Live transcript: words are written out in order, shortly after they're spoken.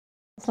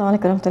Assalamu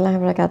alaikum warahmatullahi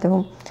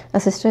wabarakatuh. A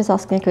sister is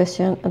asking a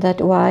question that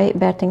why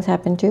bad things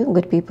happen to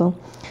good people.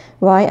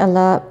 Why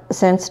Allah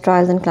sends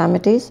trials and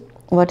calamities.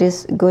 What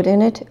is good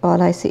in it? All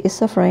I see is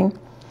suffering.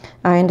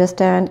 I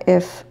understand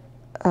if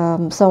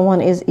someone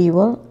is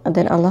evil,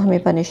 then Allah may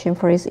punish him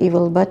for his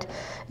evil. But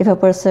if a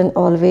person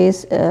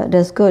always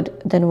does good,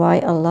 then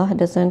why Allah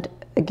doesn't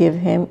give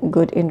him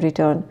good in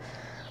return?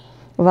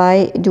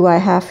 Why do I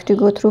have to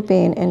go through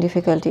pain and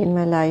difficulty in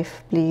my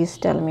life? Please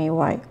tell me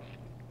why.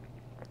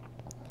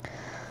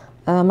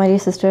 My dear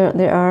sister,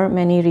 there are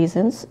many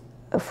reasons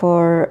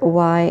for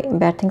why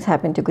bad things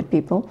happen to good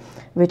people,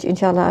 which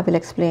inshallah I will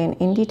explain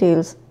in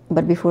details.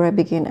 But before I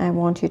begin, I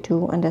want you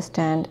to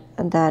understand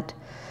that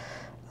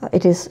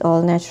it is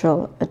all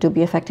natural to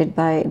be affected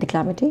by the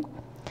calamity,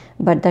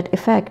 but that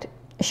effect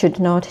should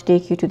not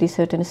take you to the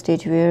certain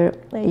stage where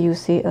you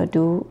say or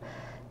do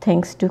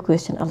things to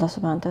question Allah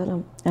subhanahu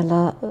wa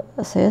ta'ala.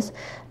 Allah says,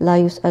 La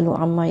yus'alu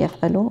amma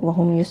yaf'alu wa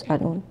hum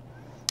yus'alun.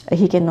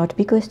 He cannot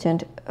be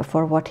questioned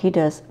for what he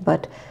does,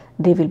 but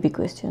they will be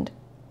questioned.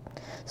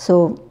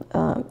 So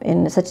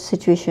in such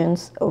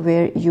situations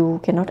where you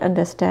cannot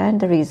understand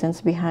the reasons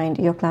behind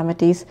your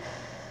calamities,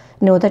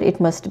 know that it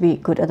must be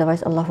good,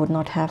 otherwise Allah would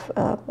not have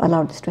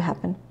allowed this to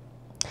happen.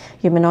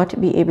 You may not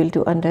be able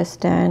to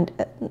understand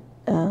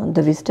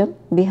the wisdom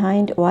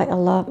behind why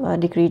Allah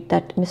decreed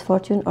that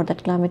misfortune or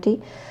that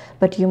calamity,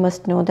 but you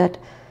must know that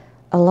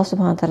Allah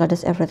subhanahu wa ta'ala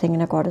does everything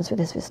in accordance with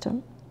his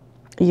wisdom.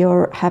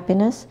 Your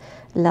happiness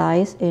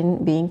lies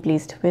in being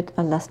pleased with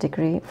Allah's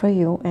decree for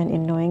you and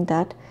in knowing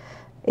that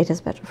it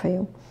is better for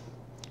you.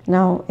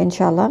 Now,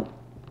 inshallah,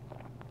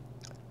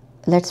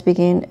 let's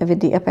begin with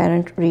the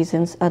apparent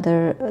reasons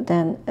other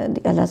than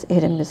Allah's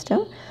hidden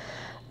wisdom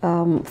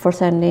for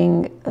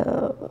sending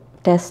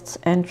tests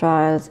and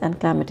trials and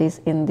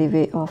calamities in the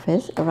way of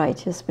his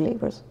righteous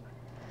believers.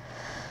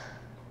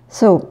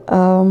 So,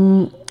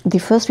 the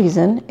first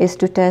reason is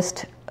to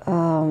test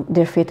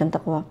their faith and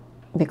taqwa.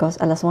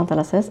 Because Allah subhanahu wa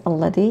ta'ala says,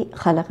 Alladhi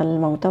khalaqa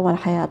al-mawta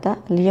wal-hayata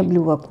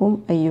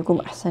liyabluwakum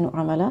ayyukum ahsanu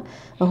amala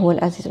wa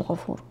huwa al-aziz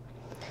al-ghafur.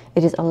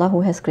 It is Allah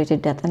who has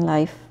created death and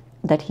life,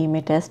 that he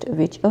may test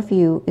which of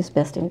you is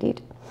best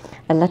indeed.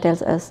 Allah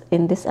tells us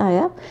in this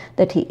ayah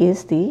that he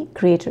is the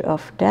creator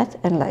of death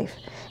and life,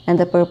 and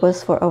the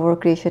purpose for our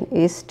creation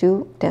is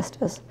to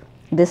test us.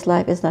 This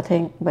life is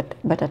nothing but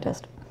a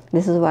test.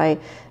 This is why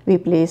we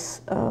place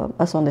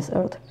us on this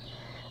earth,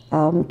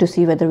 to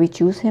see whether we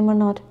choose him or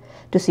not,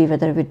 to see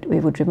whether we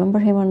would remember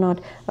him or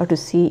not, or to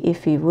see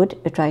if we would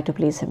try to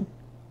please him.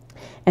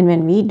 And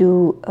when we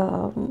do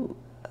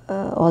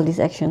all these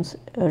actions,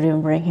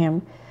 remembering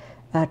him,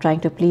 trying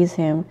to please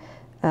him,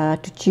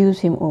 to choose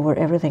him over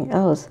everything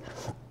else,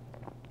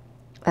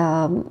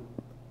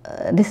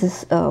 this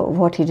is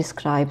what he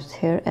describes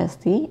here as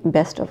the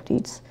best of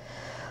deeds.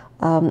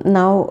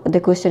 Now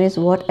the question is,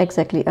 what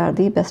exactly are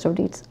the best of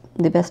deeds?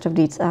 The best of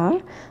deeds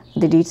are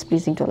the deeds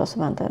pleasing to Allah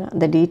subhanahu wa ta'ala,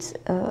 the deeds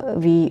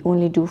we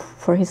only do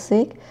for his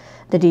sake,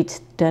 the deeds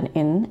done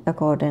in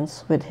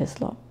accordance with his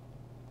law.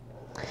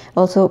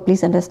 Also,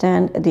 please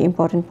understand the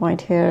important point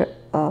here,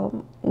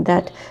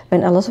 that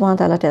when Allah subhanahu wa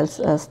ta'ala tells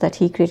us that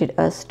he created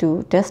us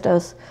to test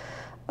us,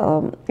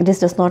 this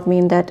does not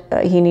mean that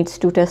he needs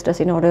to test us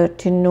in order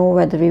to know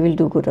whether we will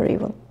do good or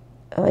evil.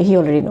 He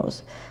already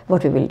knows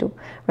what we will do.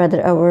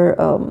 Rather,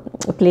 our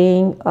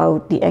playing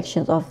out the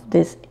actions of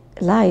this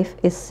life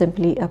is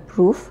simply a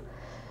proof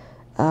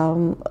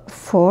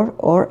for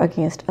or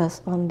against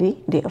us on the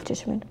day of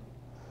judgment.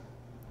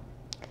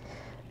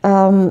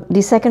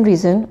 The second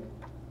reason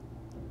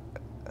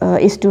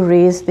is to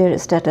raise their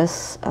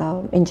status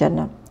in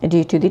Jannah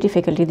due to the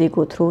difficulty they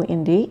go through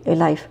in the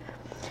life.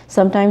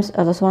 Sometimes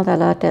Allah subhanahu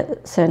wa ta'ala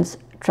sends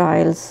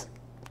trials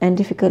and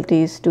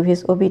difficulties to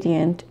his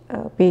obedient,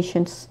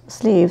 patient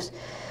slaves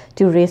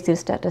to raise their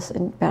status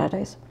in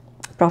paradise.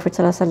 Prophet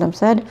ﷺ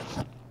said,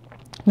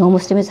 no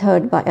Muslim is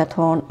hurt by a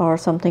thorn or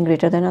something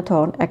greater than a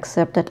thorn,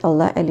 except that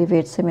Allah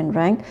elevates him in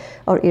rank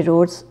or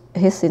erodes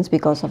his sins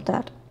because of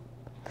that.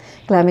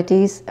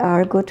 Calamities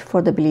are good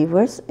for the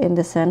believers in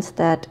the sense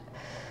that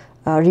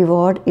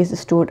reward is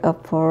stored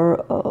up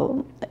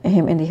for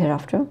him in the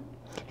hereafter.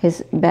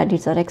 His bad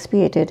deeds are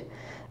expiated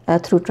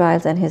through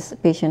trials, and his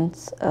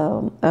patience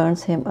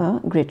earns him a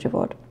great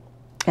reward.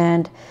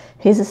 And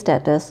his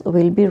status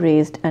will be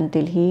raised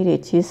until he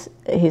reaches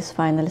his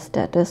final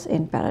status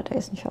in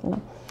paradise, inshallah.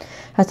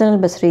 Hasan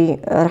al-Basri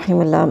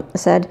rahimahullah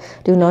said,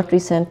 do not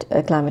resent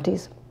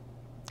calamities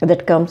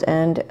that comes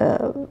and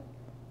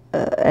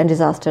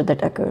disaster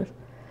that occurs,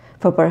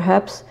 for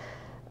perhaps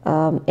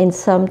in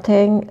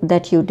something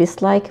that you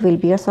dislike will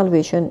be your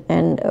salvation,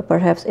 and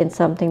perhaps in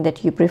something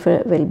that you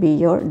prefer will be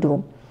your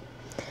doom.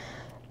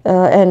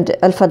 And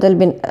Al-Fadl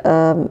bin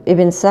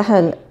Ibn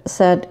Sahal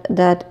said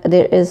that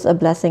there is a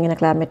blessing in a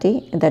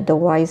calamity that the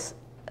wise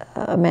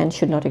man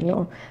should not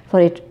ignore, for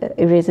it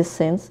erases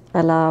sins,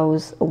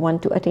 allows one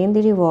to attain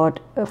the reward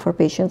for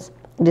patience,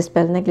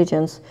 dispel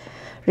negligence,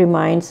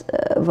 reminds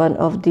one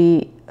of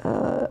the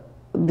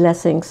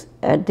blessings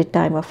at the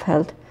time of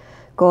health,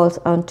 calls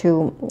on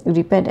to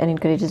repent, and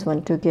encourages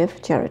one to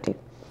give charity.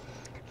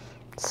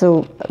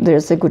 So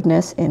there's a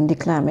goodness in the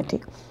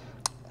calamity.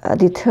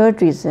 The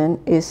third reason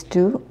is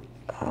to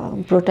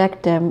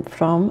protect them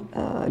from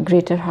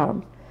greater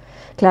harm.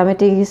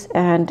 Calamities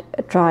and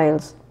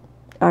trials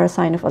are a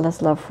sign of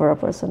Allah's love for a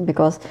person,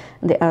 because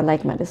they are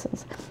like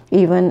medicines.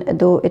 Even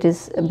though it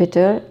is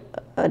bitter,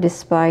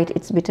 despite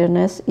its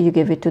bitterness, you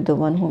give it to the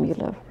one whom you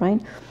love, right?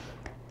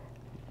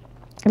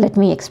 Let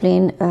me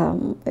explain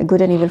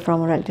good and evil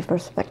from a relative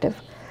perspective.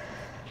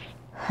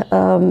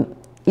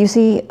 You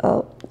see,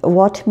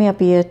 what may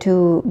appear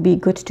to be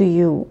good to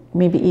you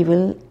may be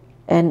evil,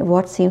 and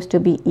what seems to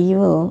be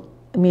evil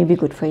may be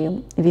good for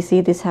you. We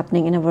see this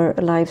happening in our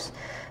lives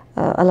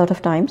a lot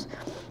of times.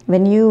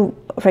 When you,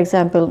 for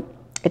example,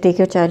 take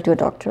your child to a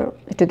doctor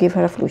to give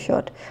her a flu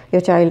shot,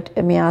 your child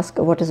may ask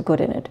what is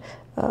good in it.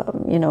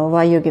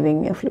 Why you're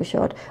giving me a flu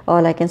shot?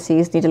 All I can see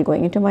is needle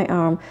going into my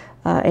arm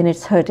and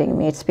it's hurting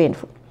me, it's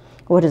painful.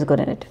 What is good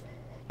in it?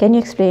 Can you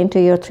explain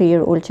to your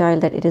 3-year-old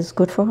child that it is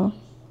good for her?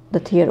 The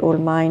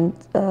 3-year-old mind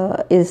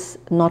is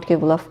not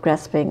capable of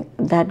grasping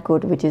that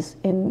good which is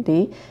in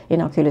the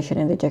inoculation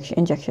and the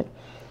injection.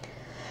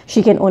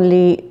 She can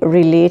only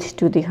relate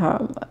to the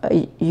harm.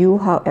 You,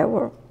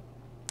 however,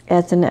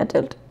 as an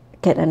adult,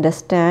 can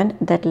understand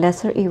that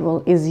lesser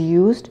evil is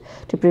used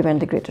to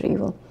prevent the greater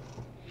evil.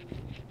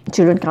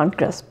 Children can't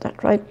grasp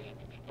that, right?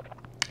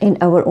 In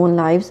our own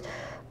lives,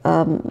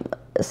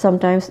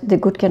 sometimes the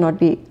good cannot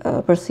be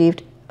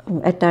perceived.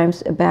 At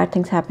times, bad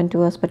things happen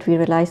to us, but we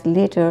realize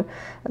later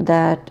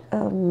that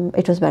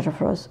it was better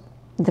for us.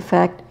 The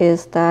fact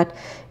is that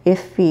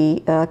if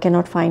we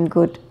cannot find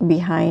good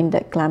behind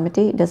the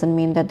calamity, doesn't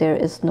mean that there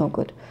is no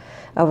good.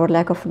 Our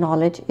lack of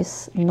knowledge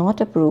is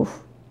not a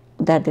proof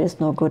that there is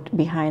no good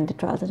behind the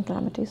trials and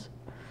calamities.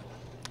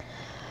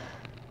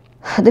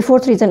 The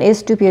fourth reason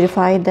is to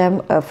purify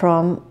them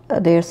from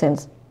their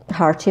sins.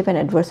 Hardship and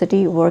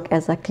adversity work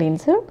as a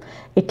cleanser.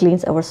 It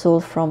cleans our soul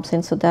from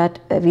sin so that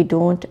we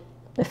don't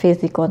face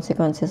the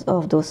consequences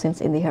of those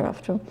sins in the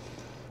hereafter.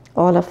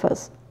 All of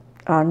us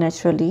are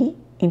naturally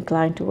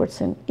inclined towards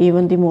sin,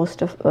 even the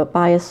most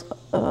pious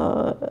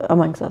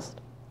amongst us.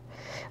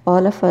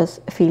 All of us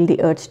feel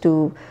the urge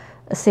to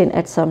sin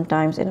at some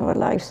times in our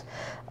lives.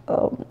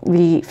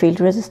 We fail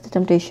to resist the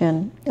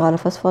temptation. All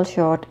of us fall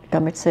short,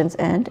 commit sins,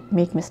 and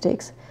make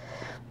mistakes.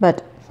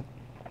 But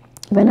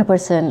when a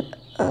person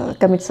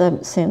commits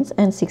sins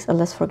and seeks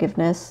Allah's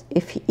forgiveness,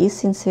 if he is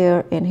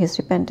sincere in his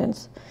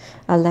repentance,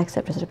 Allah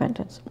accepts his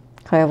repentance.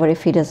 However,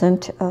 if he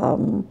doesn't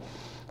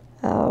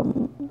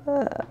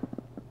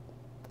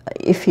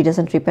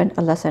repent,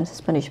 Allah sends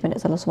his punishment,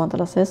 as Allah subhanahu wa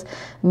ta'ala says,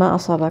 "Ma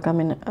asabaka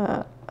min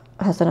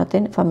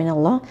hasanatin famin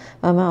Allah,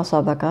 wa ma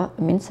asabaka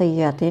min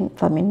sayyiatin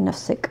famin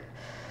nafsik."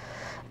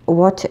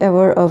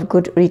 Whatever of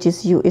good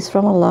reaches you is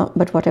from Allah,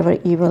 but whatever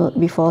evil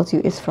befalls you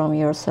is from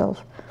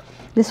yourself.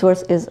 This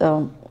verse is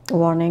a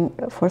warning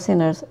for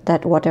sinners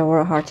that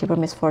whatever hardship or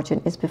misfortune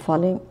is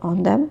befalling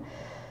on them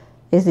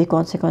is the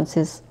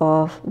consequences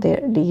of their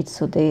deeds,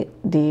 so they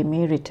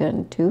may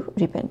return to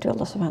repent to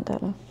Allah subhanahu wa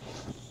ta'ala.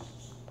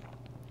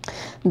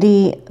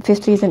 The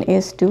fifth reason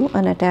is to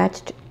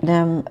unattach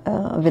them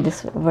with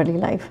this worldly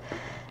life.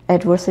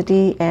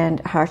 Adversity and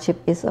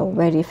hardship is a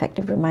very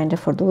effective reminder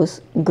for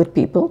those good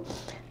people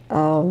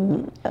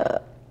who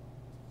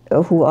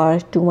are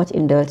too much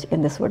indulged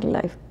in this worldly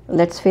life.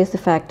 Let's face the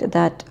fact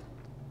that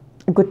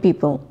good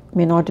people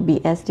may not be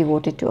as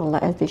devoted to Allah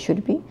as they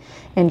should be,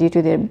 and due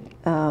to their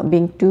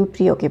being too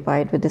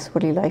preoccupied with this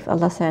worldly life,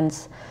 Allah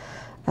sends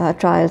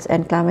trials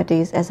and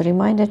calamities as a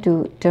reminder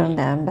to turn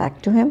them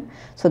back to Him,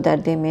 so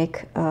that they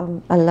make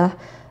Allah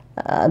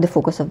the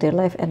focus of their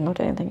life and not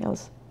anything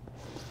else.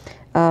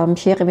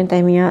 Shaykh Ibn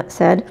Taymiyyah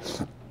said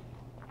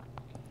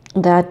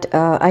that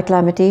a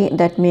calamity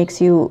that makes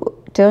you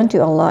turn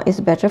to Allah is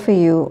better for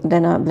you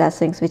than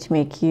blessings which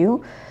makes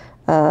you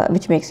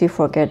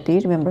forget the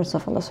remembrance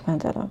of Allah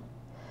subhanahu wa ta'ala.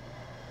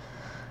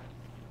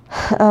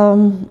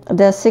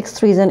 The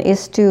sixth reason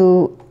is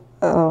to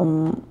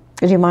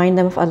remind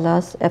them of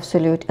Allah's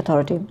absolute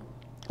authority.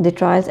 The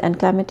trials and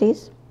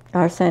calamities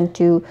are sent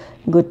to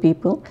good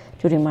people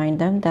to remind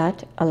them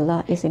that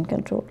Allah is in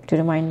control, to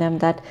remind them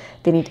that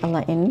they need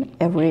Allah in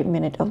every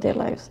minute of their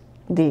lives.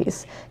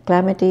 These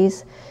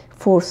calamities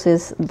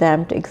forces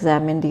them to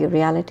examine the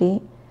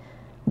reality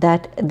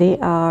that they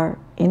are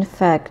in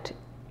fact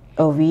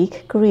a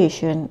weak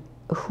creation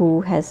who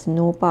has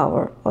no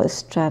power or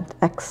strength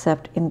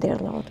except in their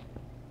Lord,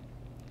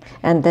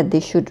 and that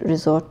they should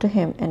resort to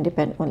Him and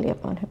depend only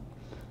upon Him.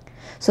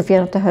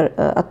 Sufyan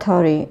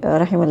al-Thawri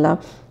rahimahullah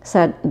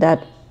said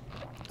that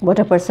what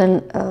a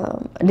person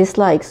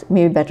dislikes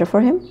may be better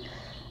for him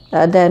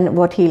than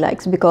what he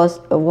likes, because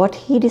what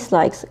he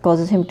dislikes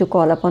causes him to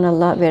call upon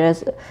Allah,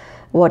 whereas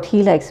what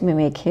he likes may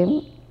make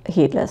him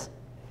heedless.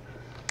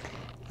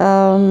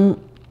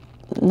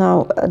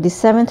 Now, the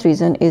seventh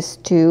reason is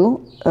to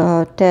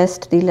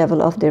test the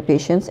level of their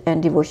patience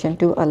and devotion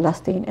to Allah's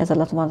deen, as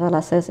Allah subhanahu wa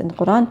ta'ala says in the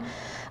Quran,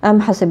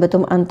 أَمْ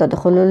حَسِبَتُمْ أَن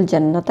تَدْخُلُوا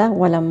الْجَنَّةَ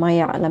وَلَمَّا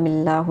يَعْلَمِ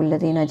اللَّهُ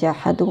الَّذِينَ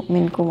جَاهَدُوا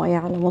مِنْكُمْ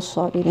وَيَعْلَمُ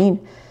الصَّابِرِينَ.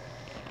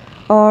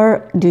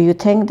 Or do you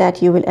think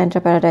that you will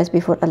enter paradise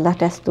before Allah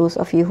tests those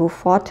of you who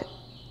fought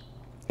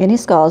in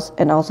His cause,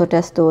 and also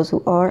tests those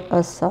who are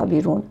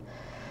as-sabirun?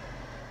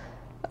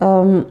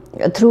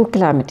 Through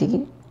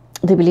calamity,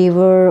 the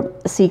believer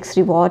seeks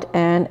reward,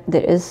 and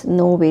there is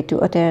no way to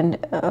attain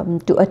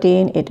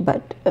it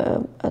but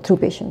through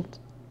patience.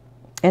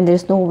 And there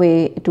is no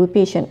way to be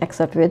patient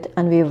except with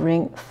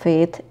unwavering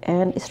faith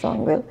and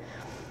strong will.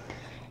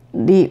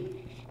 The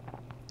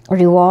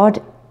reward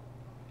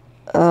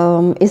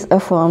is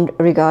affirmed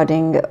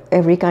regarding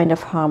every kind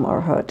of harm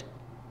or hurt,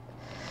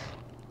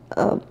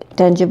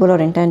 tangible or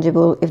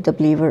intangible, if the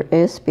believer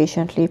is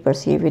patiently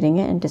persevering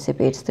and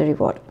anticipates the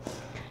reward.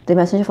 The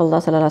Messenger of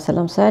Allah sallallahu alaihi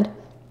wasallam said,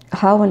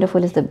 "How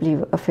wonderful is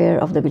the affair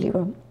of the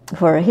believer,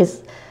 for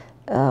his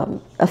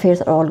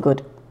affairs are all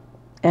good."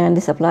 And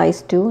this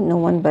applies to no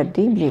one but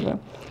the believer.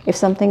 If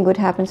something good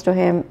happens to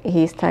him,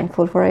 he is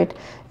thankful for it,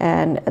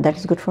 and that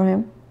is good for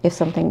him. If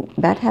something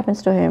bad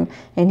happens to him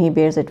and he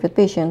bears it with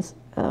patience,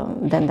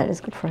 then that is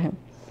good for him.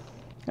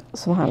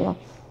 Subhanallah.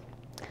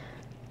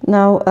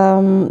 Now,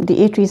 the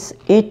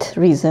eighth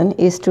reason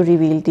is to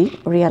reveal the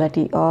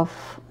reality of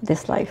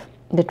this life.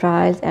 The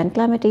trials and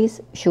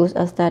calamities shows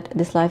us that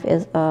this life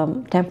is a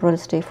temporal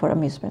stay for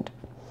amusement,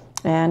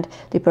 and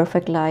the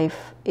perfect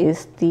life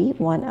is the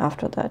one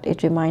after that.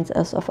 It reminds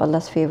us of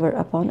Allah's favor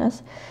upon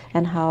us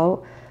and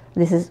how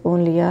this is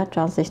only a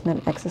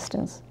transitional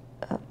existence.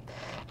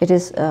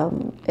 It's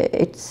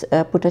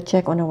put a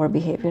check on our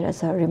behavior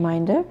as a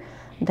reminder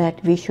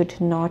that we should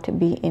not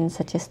be in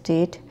such a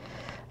state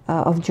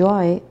of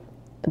joy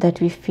that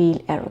we feel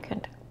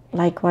arrogant.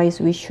 Likewise,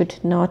 we should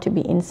not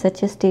be in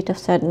such a state of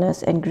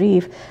sadness and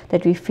grief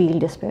that we feel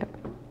despair.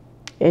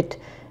 It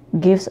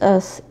gives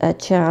us a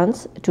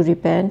chance to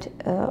repent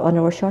on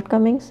our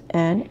shortcomings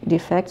and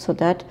defects so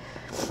that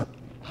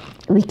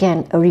we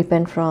can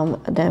repent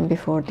from them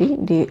before the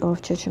day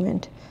of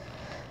judgment.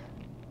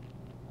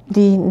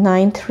 The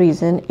ninth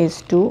reason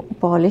is to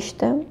polish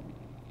them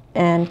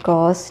and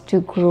cause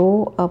to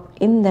grow up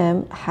in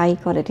them high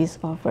qualities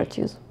of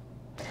virtues.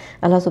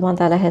 Allah subhanahu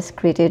wa ta'ala has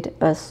created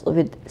us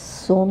with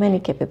so many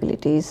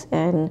capabilities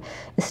and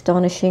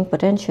astonishing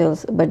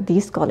potentials, but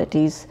these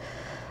qualities,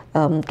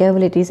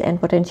 capabilities and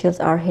potentials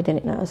are hidden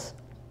in us.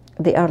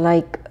 They are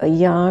like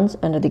yarns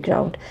under the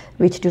ground,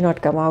 which do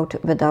not come out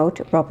without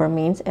proper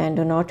means and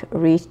do not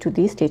reach to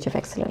the stage of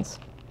excellence.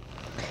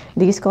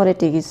 These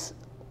qualities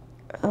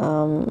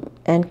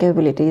and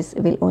capabilities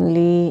will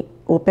only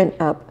open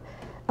up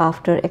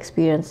after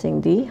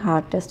experiencing the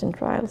hard tests and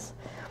trials.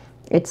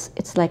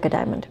 It's like a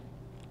diamond.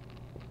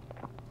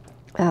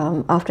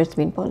 After it's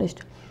been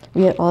polished,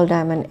 we are all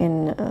diamond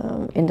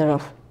in the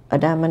rough. A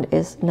diamond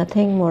is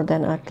nothing more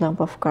than a clump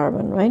of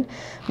carbon, right?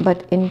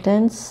 But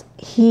intense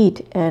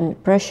heat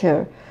and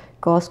pressure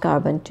cause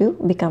carbon to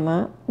become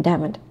a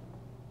diamond.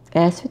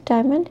 As with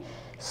diamond,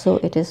 so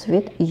it is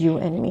with you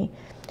and me.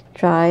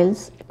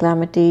 Trials,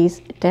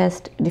 calamities,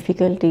 tests,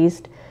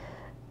 difficulties,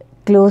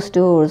 closed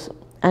doors,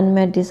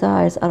 unmet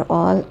desires are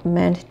all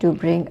meant to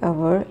bring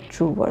our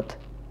true worth,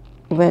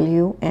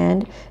 value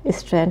and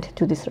strength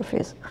to the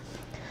surface.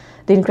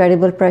 The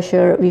incredible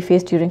pressure we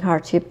face during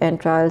hardship and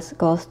trials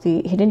cause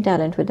the hidden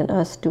talent within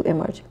us to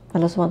emerge.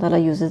 Allah subhanahu wa ta'ala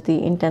uses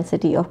the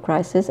intensity of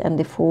crisis and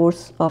the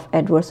force of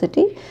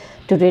adversity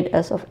to rid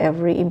us of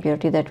every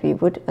impurity that we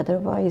would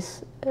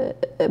otherwise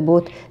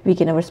both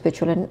weaken our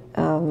spiritual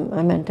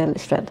and mental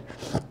strength.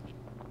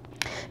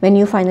 When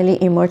you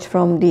finally emerge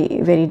from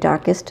the very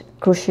darkest,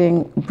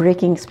 crushing,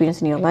 breaking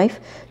experience in your life,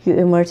 you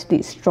emerge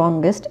the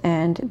strongest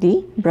and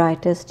the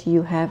brightest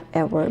you have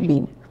ever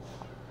been.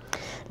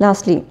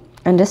 Lastly,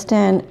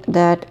 understand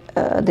that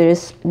there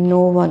is no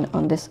one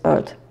on this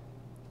earth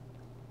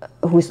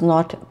who is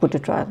not put to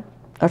trial.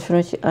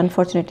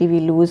 Unfortunately, we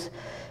lose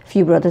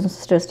few brothers and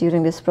sisters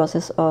during this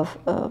process of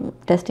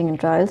testing and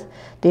trials.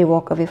 They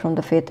walk away from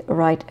the faith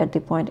right at the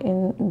point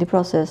in the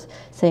process,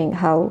 saying,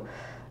 how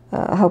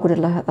could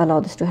Allah allow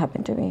this to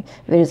happen to me?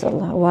 Where is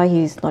Allah? Why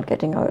He is not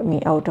getting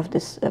me out of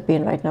this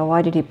pain right now?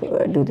 Why did He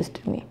do this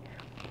to me?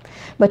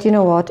 But you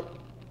know what?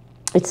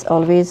 It's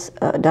always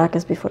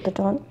darkest before the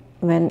dawn.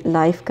 When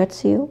life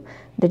cuts you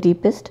the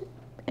deepest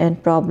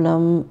and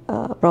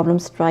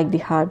problems strike the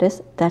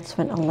hardest, that's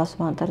when Allah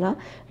subhanahu wa ta'ala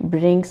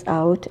brings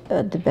out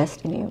the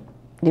best in you.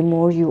 The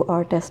more you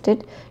are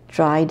tested,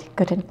 tried,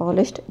 cut and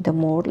polished, the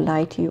more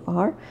light you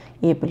are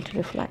able to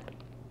reflect.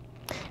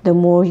 The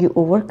more you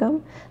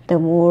overcome, the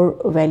more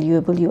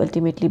valuable you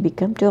ultimately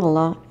become to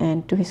Allah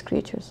and to His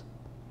creatures.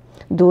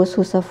 Those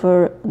who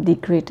suffer the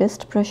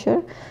greatest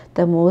pressure,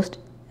 the most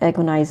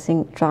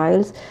agonizing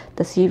trials,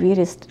 the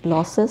severest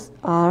losses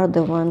are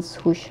the ones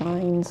who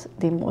shines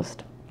the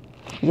most.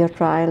 Your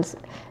trials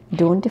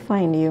don't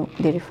define you,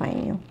 they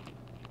refine you.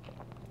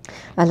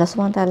 Allah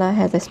subhanahu wa ta'ala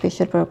has a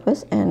special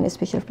purpose and a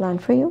special plan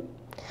for you.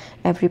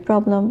 Every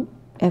problem,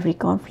 every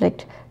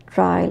conflict,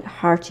 trial,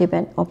 hardship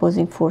and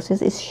opposing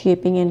forces is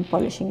shaping and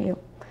polishing you.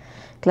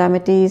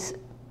 Calamities,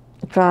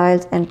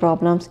 trials and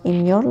problems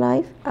in your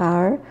life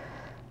are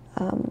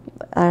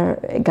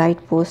a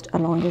guidepost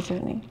along your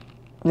journey.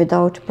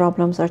 Without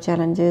problems or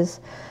challenges,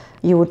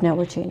 you would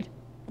never change.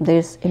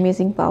 There's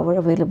amazing power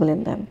available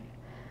in them,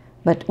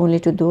 but only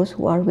to those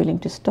who are willing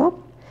to stop,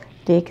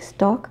 take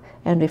stock,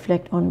 and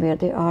reflect on where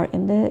they are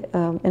in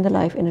the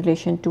life in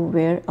relation to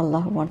where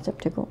Allah wants them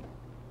to go.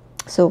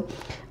 So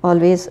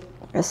always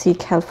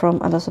seek help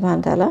from Allah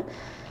subhanahu wa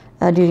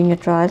ta'ala during your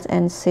trials,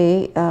 and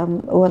say,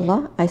 oh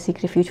Allah, I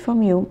seek refuge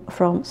from you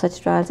from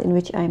such trials in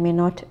which I may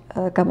not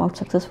come out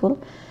successful,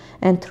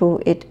 and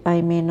through it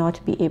I may not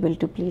be able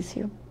to please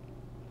you.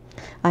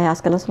 I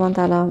ask Allah subhanahu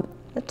wa ta'ala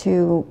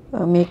to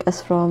make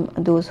us from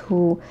those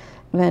who,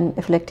 when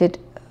afflicted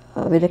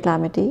with a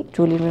calamity,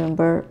 truly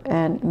remember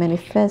and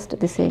manifest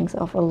the sayings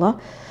of Allah,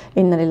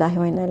 Inna lillahi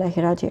wa inna ilaihi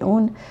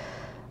raji'un,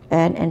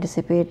 and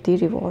anticipate the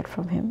reward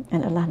from Him.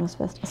 And Allah knows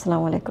best.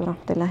 Assalamu alaikum wa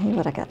rahmatullahi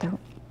wa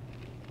barakatuh.